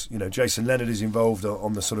roles. Jason Leonard is involved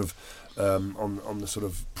on the sort of on the sort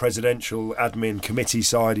of presidential admin committee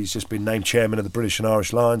side. He's just been named chairman of the British and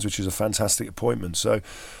Irish Lions, which is a fantastic appointment. So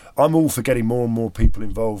I'm all for getting more and more people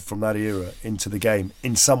involved from that era into the game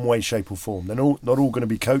in some way, shape or form. They're not all going to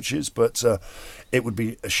be coaches, but it would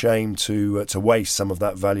be a shame to waste some of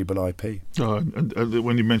that valuable IP. And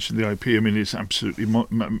when you mentioned the IP, I mean, it's absolutely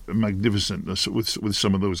magnificent with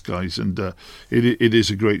some of those guys, and it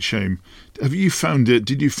is a great shame. Did you find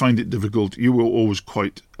it difficult? You were always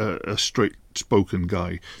quite a straight-spoken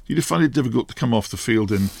guy. Did you find it difficult to come off the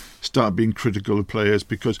field and start being critical of players?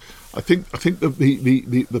 Because I think that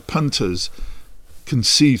the punters can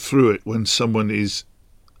see through it when someone is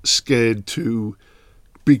scared to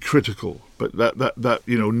be critical, but that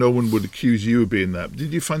no one would accuse you of being that.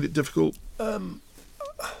 Did you find it difficult?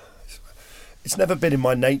 It's never been in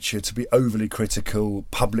my nature to be overly critical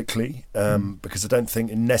publicly, because I don't think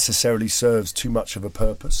it necessarily serves too much of a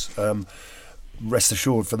purpose. Rest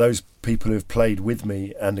assured, for those people who've played with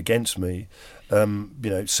me and against me,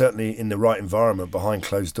 certainly in the right environment behind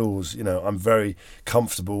closed doors, I'm very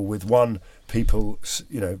comfortable with people,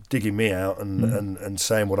 digging me out and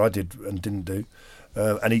saying what I did and didn't do.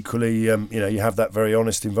 And equally, you have that very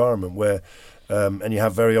honest environment where, and you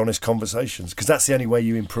have very honest conversations, because that's the only way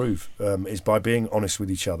you improve, is by being honest with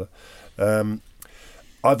each other.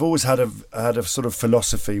 I've always had a sort of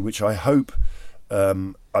philosophy which I hope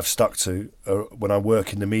I've stuck to when I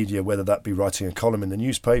work in the media, whether that be writing a column in the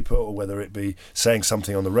newspaper or whether it be saying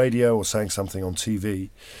something on the radio or saying something on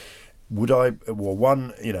TV. Do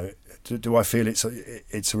I feel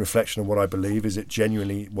it's a reflection of what I believe? Is it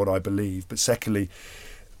genuinely what I believe? But secondly,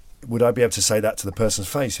 would I be able to say that to the person's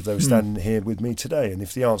face if they were standing here with me today? And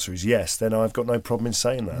if the answer is yes, then I've got no problem in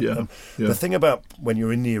saying that. The thing about when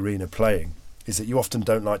you're in the arena playing is that you often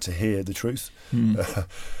don't like to hear the truth.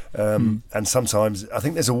 And sometimes I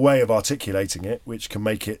think there's a way of articulating it which can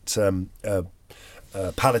make it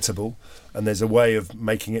palatable, and there's a way of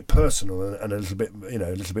making it personal and a little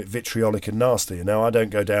bit vitriolic and nasty. And now I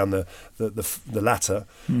don't go down the latter.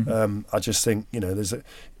 I just think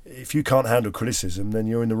if you can't handle criticism, then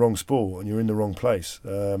you're in the wrong sport and you're in the wrong place.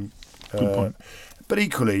 Good point. But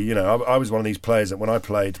equally, I was one of these players that when I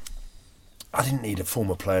played, I didn't need a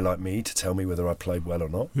former player like me to tell me whether I played well or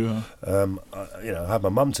not. Yeah. I had my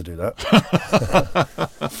mum to do that.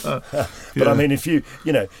 But I mean, if you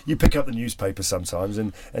pick up the newspaper sometimes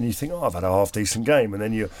and you think, I've had a half decent game, and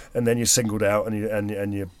then you're singled out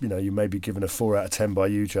and you may be given a 4 out of 10 by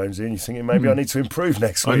you, Jonesy, and you're thinking maybe I need to improve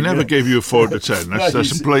next week. I never gave you a 4 out of 10.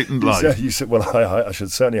 That's a blatant lie. You said, well, I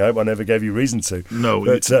should certainly hope I never gave you reason to. No,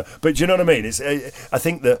 but you know what I mean. I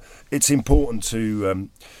think that it's important to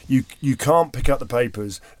you can't pick up the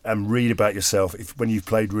papers and read about yourself when you've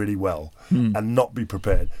played really well, and not be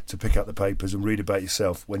prepared to pick up the papers and read about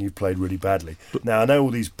yourself when you've played really badly. Now I know all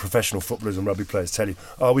these professional footballers and rugby players tell you,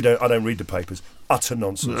 I don't read the papers. Utter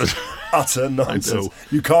nonsense. Utter nonsense.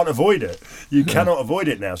 You can't avoid it. You cannot avoid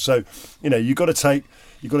it now. So you've got to take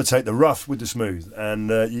the rough with the smooth, and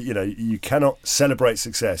you cannot celebrate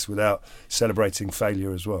success without celebrating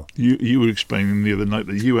failure as well. You were explaining the other night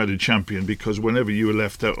that you had a champion because whenever you were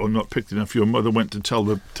left out or not picked enough, your mother went to tell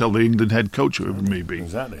the England head coach, whoever it may be.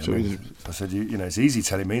 Exactly. So I said, it's easy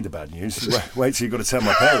telling me the bad news. Wait till you've got to tell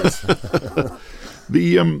my parents.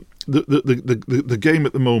 The game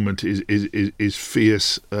at the moment is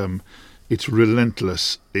fierce. It's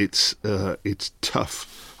relentless. It's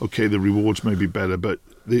tough. Okay, the rewards may be better, but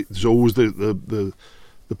there's always the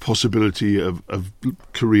possibility of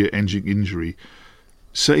career-ending injury.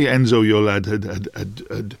 Say Enzo, your lad,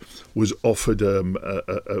 was offered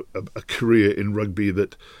a career in rugby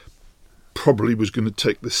that probably was going to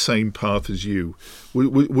take the same path as you.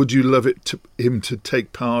 Would you love him to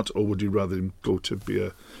take part, or would you rather him go to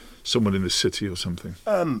be someone in the city or something?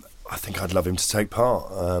 I think I'd love him to take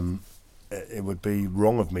part. It would be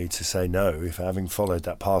wrong of me to say no if, having followed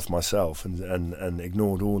that path myself and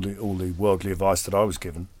ignored all the worldly advice that I was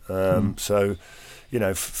given. So,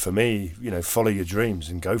 for me, follow your dreams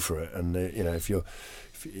and go for it. And if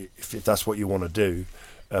that's what you want to do,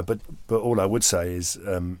 but all I would say is,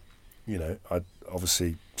 I'd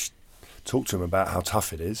obviously talk to them about how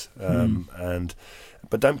tough it is,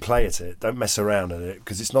 but don't play at it, don't mess around at it,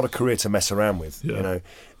 because it's not a career to mess around with. You know,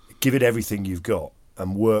 give it everything you've got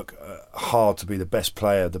and work hard to be the best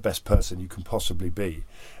player, the best person you can possibly be,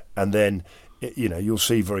 and then you'll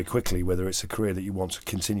see very quickly whether it's a career that you want to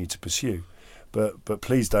continue to pursue. But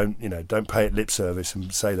please don't pay it lip service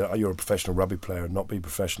and say that you're a professional rugby player and not be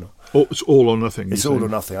professional. It's all or nothing. It's all or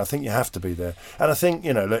nothing. I think you have to be there, and I think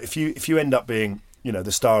look, if you end up being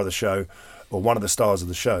the star of the show or one of the stars of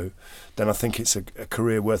the show, then I think it's a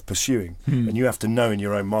career worth pursuing, and you have to know in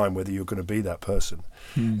your own mind whether you're going to be that person.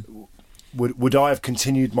 Would I have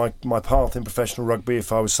continued my path in professional rugby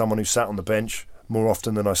if I was someone who sat on the bench more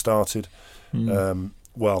often than I started?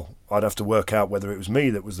 Well, I'd have to work out whether it was me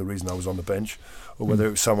that was the reason I was on the bench, or whether it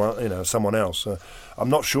was someone else. I'm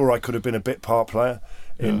not sure I could have been a bit part player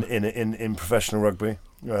in professional rugby,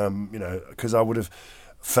 because I would have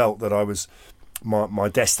felt that I was my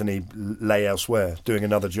destiny lay elsewhere, doing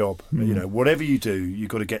another job. Whatever you do, you've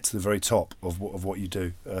got to get to the very top of what you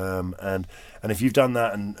do, and if you've done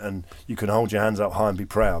that, and you can hold your hands up high and be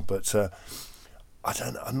proud, but.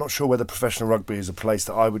 I'm not sure whether professional rugby is a place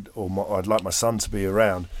that I would, I'd like my son to be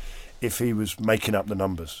around if he was making up the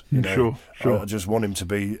numbers. Sure. I just want him to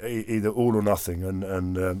be either all or nothing,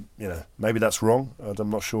 and maybe that's wrong.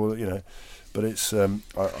 I'm not sure, but it's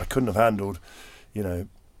I couldn't have handled,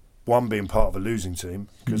 one, being part of a losing team,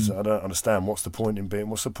 because I don't understand what's the point in being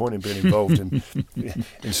involved in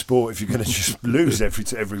sport if you're going to just lose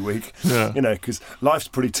every week. Because life's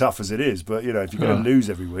pretty tough as it is, but if you're going to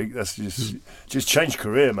lose every week, that's just change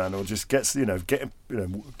career, man, or just get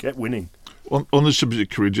winning. On the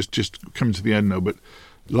subject of career, just coming to the end now, but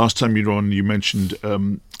last time you were on, you mentioned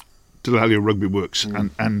Dallaglio Rugby Works,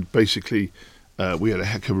 and basically we had a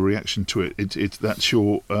heck of a reaction to it. That's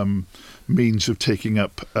your means of taking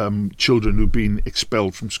up children who've been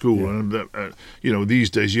expelled from school, and these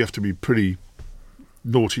days you have to be pretty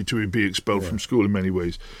naughty to be expelled from school in many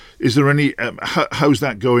ways. Is there any? How's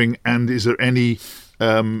that going? And is there any?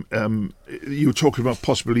 You were talking about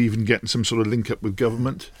possibly even getting some sort of link up with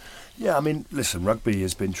government. Yeah, I mean, listen, rugby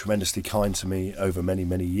has been tremendously kind to me over many,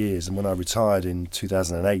 many years, and when I retired in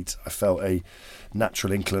 2008, I felt a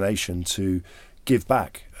natural inclination to give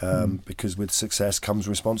back, because with success comes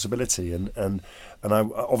responsibility, and I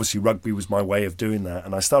obviously rugby was my way of doing that,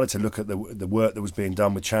 and I started to look at the work that was being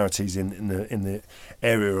done with charities in the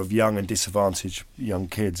area of young and disadvantaged young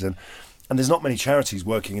kids, and there's not many charities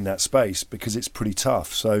working in that space because it's pretty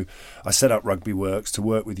tough. So I set up Rugby Works to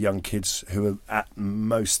work with young kids who are at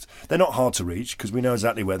most, they're not hard to reach because we know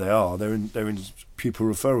exactly where they are. They're in pupil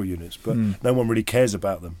referral units, but no one really cares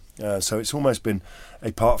about them. So it's almost been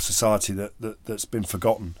a part of society that's been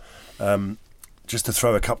forgotten. Just to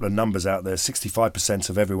throw a couple of numbers out there, 65%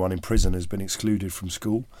 of everyone in prison has been excluded from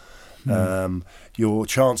school. Your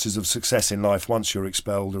chances of success in life once you're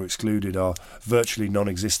expelled or excluded are virtually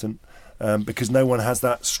non-existent. Because no one has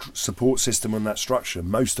that support system and that structure.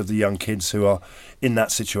 Most of the young kids who are in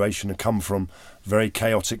that situation have come from very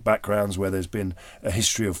chaotic backgrounds where there's been a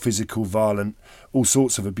history of physical, violent, all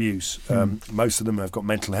sorts of abuse. Most of them have got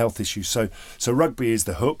mental health issues. So rugby is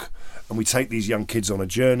the hook, and we take these young kids on a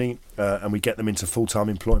journey and we get them into full-time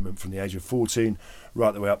employment from the age of 14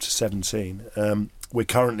 right the way up to 17. We're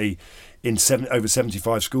currently in over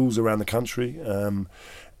 75 schools around the country.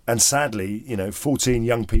 And sadly, 14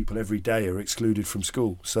 young people every day are excluded from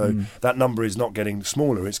school. So that number is not getting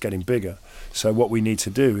smaller, it's getting bigger. So what we need to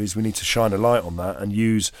do is we need to shine a light on that and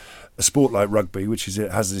use a sport like rugby, which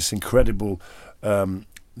has this incredible, the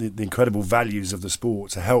incredible values of the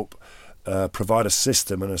sport to help provide a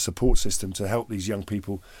system and a support system to help these young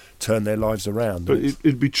people turn their lives around. But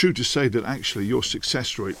it'd be true to say that actually your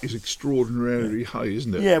success rate is extraordinarily high,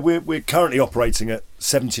 isn't it? Yeah, we're currently operating at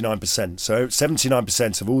 79%. So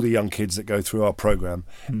 79% of all the young kids that go through our programme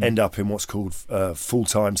end up in what's called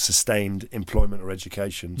full-time sustained employment or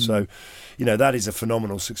education. So, that is a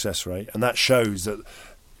phenomenal success rate, and that shows that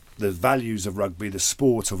the values of rugby, the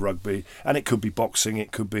sport of rugby, and it could be boxing,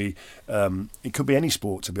 it could be any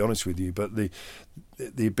sport, to be honest with you, but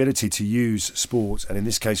the ability to use sport, and in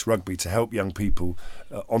this case rugby, to help young people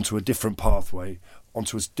onto a different pathway,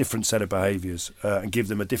 onto a different set of behaviours, and give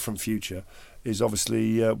them a different future, is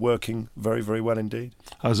obviously working very, very well indeed.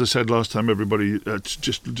 As I said last time, everybody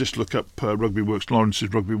just look up Rugby Works,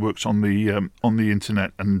 Lawrence's Rugby Works on the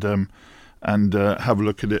internet, and have a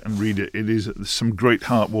look at it and read it. There's some great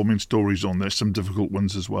heartwarming stories on there, some difficult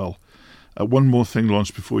ones as well. One more thing, Lawrence,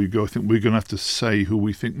 before you go, I think we're going to have to say who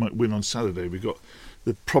we think might win on Saturday. We've got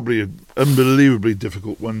probably an unbelievably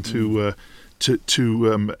difficult one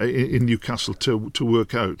in Newcastle to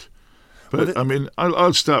work out. But I mean,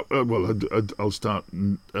 I'll start. I'll start.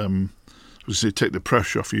 Take the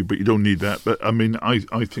pressure off you, but you don't need that. But I mean, I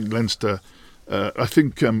think Leinster. I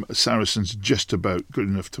think Saracens just about good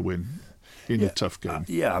enough to win in a tough game.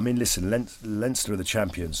 I mean, listen, Leinster are the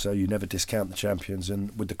champions, so you never discount the champions.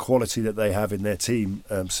 And with the quality that they have in their team,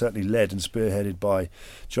 certainly led and spearheaded by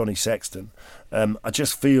Johnny Sexton, I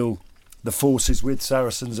just feel the force is with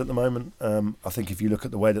Saracens at the moment. I think if you look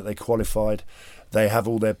at the way that they qualified, they have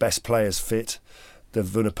all their best players fit. The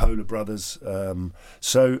Vunipola brothers.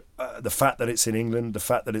 So the fact that it's in England, the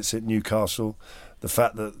fact that it's at Newcastle, the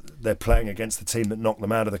fact that they're playing against the team that knocked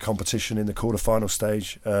them out of the competition in the quarter-final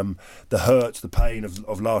stage, the hurt, the pain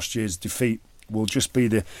of last year's defeat will just be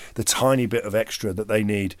the tiny bit of extra that they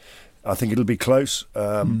need. I think it'll be close,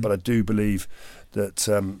 but I do believe that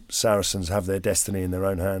Saracens have their destiny in their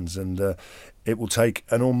own hands, and it will take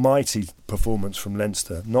an almighty performance from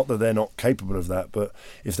Leinster. Not that they're not capable of that, but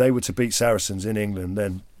if they were to beat Saracens in England,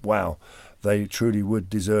 then wow, they truly would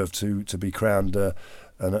deserve to be crowned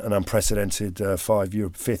an unprecedented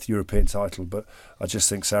fifth European title. But I just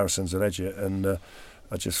think Saracens will edge it, and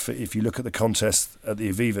if you look at the contest at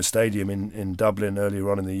the Aviva Stadium in Dublin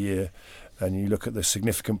earlier on in the year, and you look at the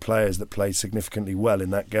significant players that played significantly well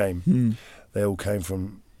in that game, they all came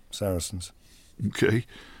from Saracens. Okay.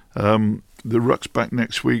 The Ruck's back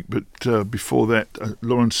next week, but before that,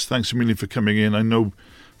 Lawrence, thanks a million for coming in. I know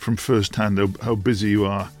from first hand how busy you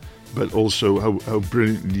are, but also how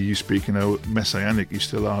brilliantly you speak and how messianic you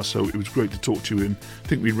still are. So it was great to talk to you, and I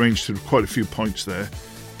think we ranged through quite a few points there.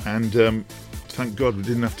 And thank God we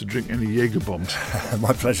didn't have to drink any Jaeger bombs.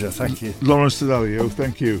 My pleasure, thank you. Lawrence Dallaglio,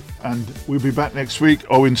 thank you. And we'll be back next week.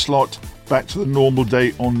 Owen Slot, back to the normal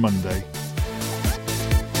day on Monday.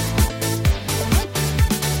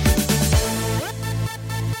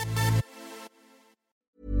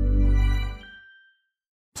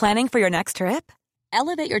 Planning for your next trip?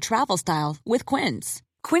 Elevate your travel style with Quince.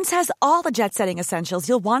 Quince has all the jet-setting essentials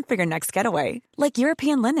you'll want for your next getaway, like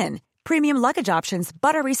European linen, premium luggage options,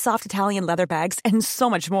 buttery soft Italian leather bags, and so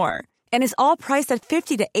much more. And is all priced at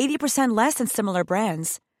 50 to 80% less than similar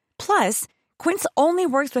brands. Plus, Quince only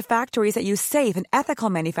works with factories that use safe and ethical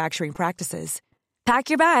manufacturing practices. Pack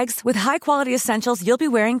your bags with high-quality essentials you'll be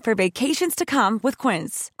wearing for vacations to come with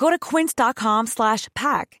Quince. Go to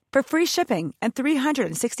quince.com/pack for free shipping and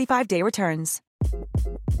 365-day returns.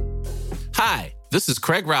 Hi, this is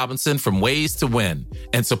Craig Robinson from Ways to Win,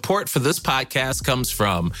 and support for this podcast comes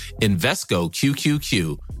from Invesco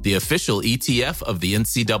QQQ, the official ETF of the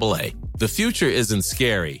NCAA. The future isn't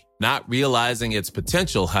scary. Not realizing its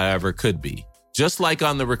potential, however, could be. Just like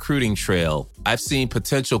on the recruiting trail, I've seen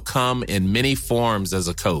potential come in many forms as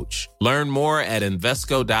a coach. Learn more at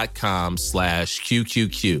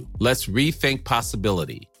Invesco.com/QQQ. Let's rethink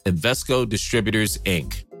possibility. Invesco Distributors,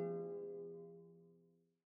 Inc.